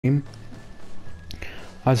team.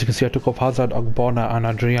 As you can see, I took off Hazard, Ogbonna and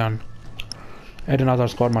Adrian. Eden Hazard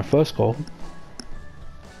scored my first goal.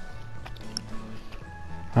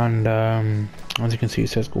 And as you can see, it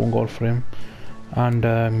says one goal for him. And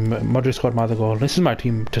Modric scored my other goal. This is my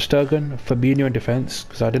team. Ter Stegen, Fabinho in defence,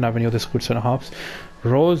 because I didn't have any other good centre-halves.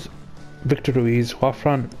 Rose, Victor Ruiz,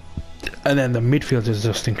 Juanfran. And then the midfield is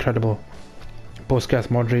just incredible. Busquets,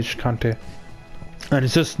 Modric, Kante. And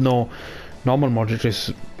it's just no normal Modric.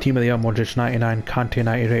 It's Team of the Year Modric 99, Kante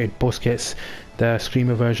 98, Busquets the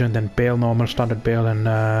Screamer version, then Bale normal, standard Bale,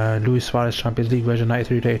 and Luis Suarez Champions League version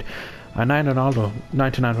 93 to 8. And 99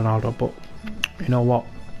 Ronaldo. But you know what?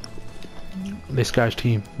 This guy's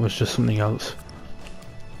team was just something else.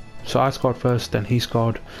 So I scored first, then he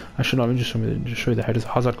scored. I should not just show you the headers.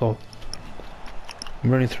 Hazard goal. I'm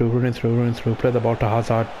running through, play the ball to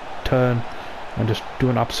Hazard, turn, and just do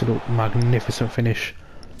an absolute magnificent finish.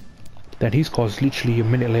 Then he scores literally a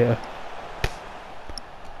minute later.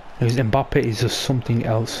 His Mbappe is just something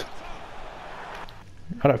else.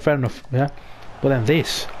 Alright, fair enough, yeah. But then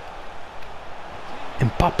this.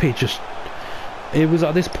 Mbappe just... It was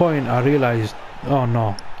at this point I realised, oh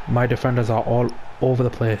no, my defenders are all over the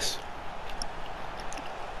place.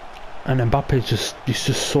 And Mbappe is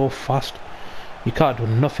just so fast. You can't do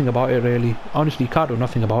nothing about it really. Honestly, you can't do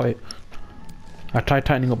nothing about it. I tried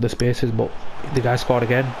tightening up the spaces, but the guy scored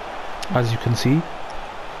again, as you can see.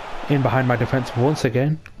 In behind my defence once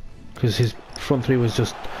again, because his front three was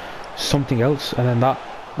just something else. And then that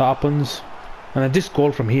happens. And then this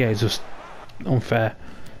goal from here is just unfair.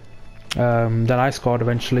 Then I scored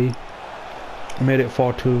eventually. Made it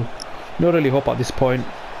 4-2. No really hope at this point.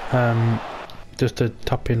 Just to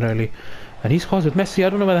tap in really. And he scores with Messi. I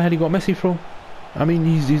don't know where the hell he got Messi from. I mean,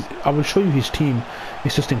 I will show you his team.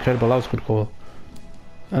 It's just incredible. That was a good goal.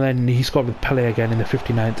 And then he scored with Pele again in the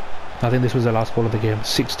 59th. I think this was the last goal of the game.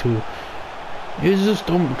 6-2. It's just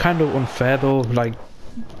kind of unfair though. Like,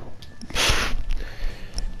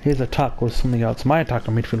 his attack was something else. My attack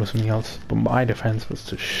on midfield was something else. But my defence was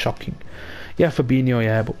just shocking. Yeah, Fabinho,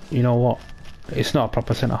 yeah, but you know what? It's not a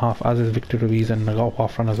proper centre half, as is Victor Ruiz, and I got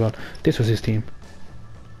Juanfran as well. This was his team.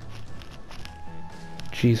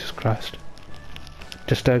 Jesus Christ.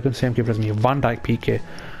 Ter Stegen, same keeper as me. Van Dijk, PK.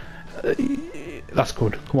 That's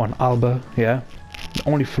good. Come on, Alba, yeah. The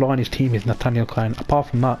only flaw in his team is Nathaniel Klein. Apart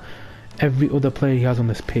from that, every other player he has on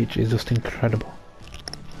this pitch is just incredible.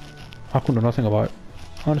 I couldn't do nothing about it.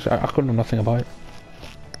 Honestly, I couldn't do nothing about it.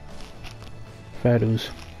 Fair dues.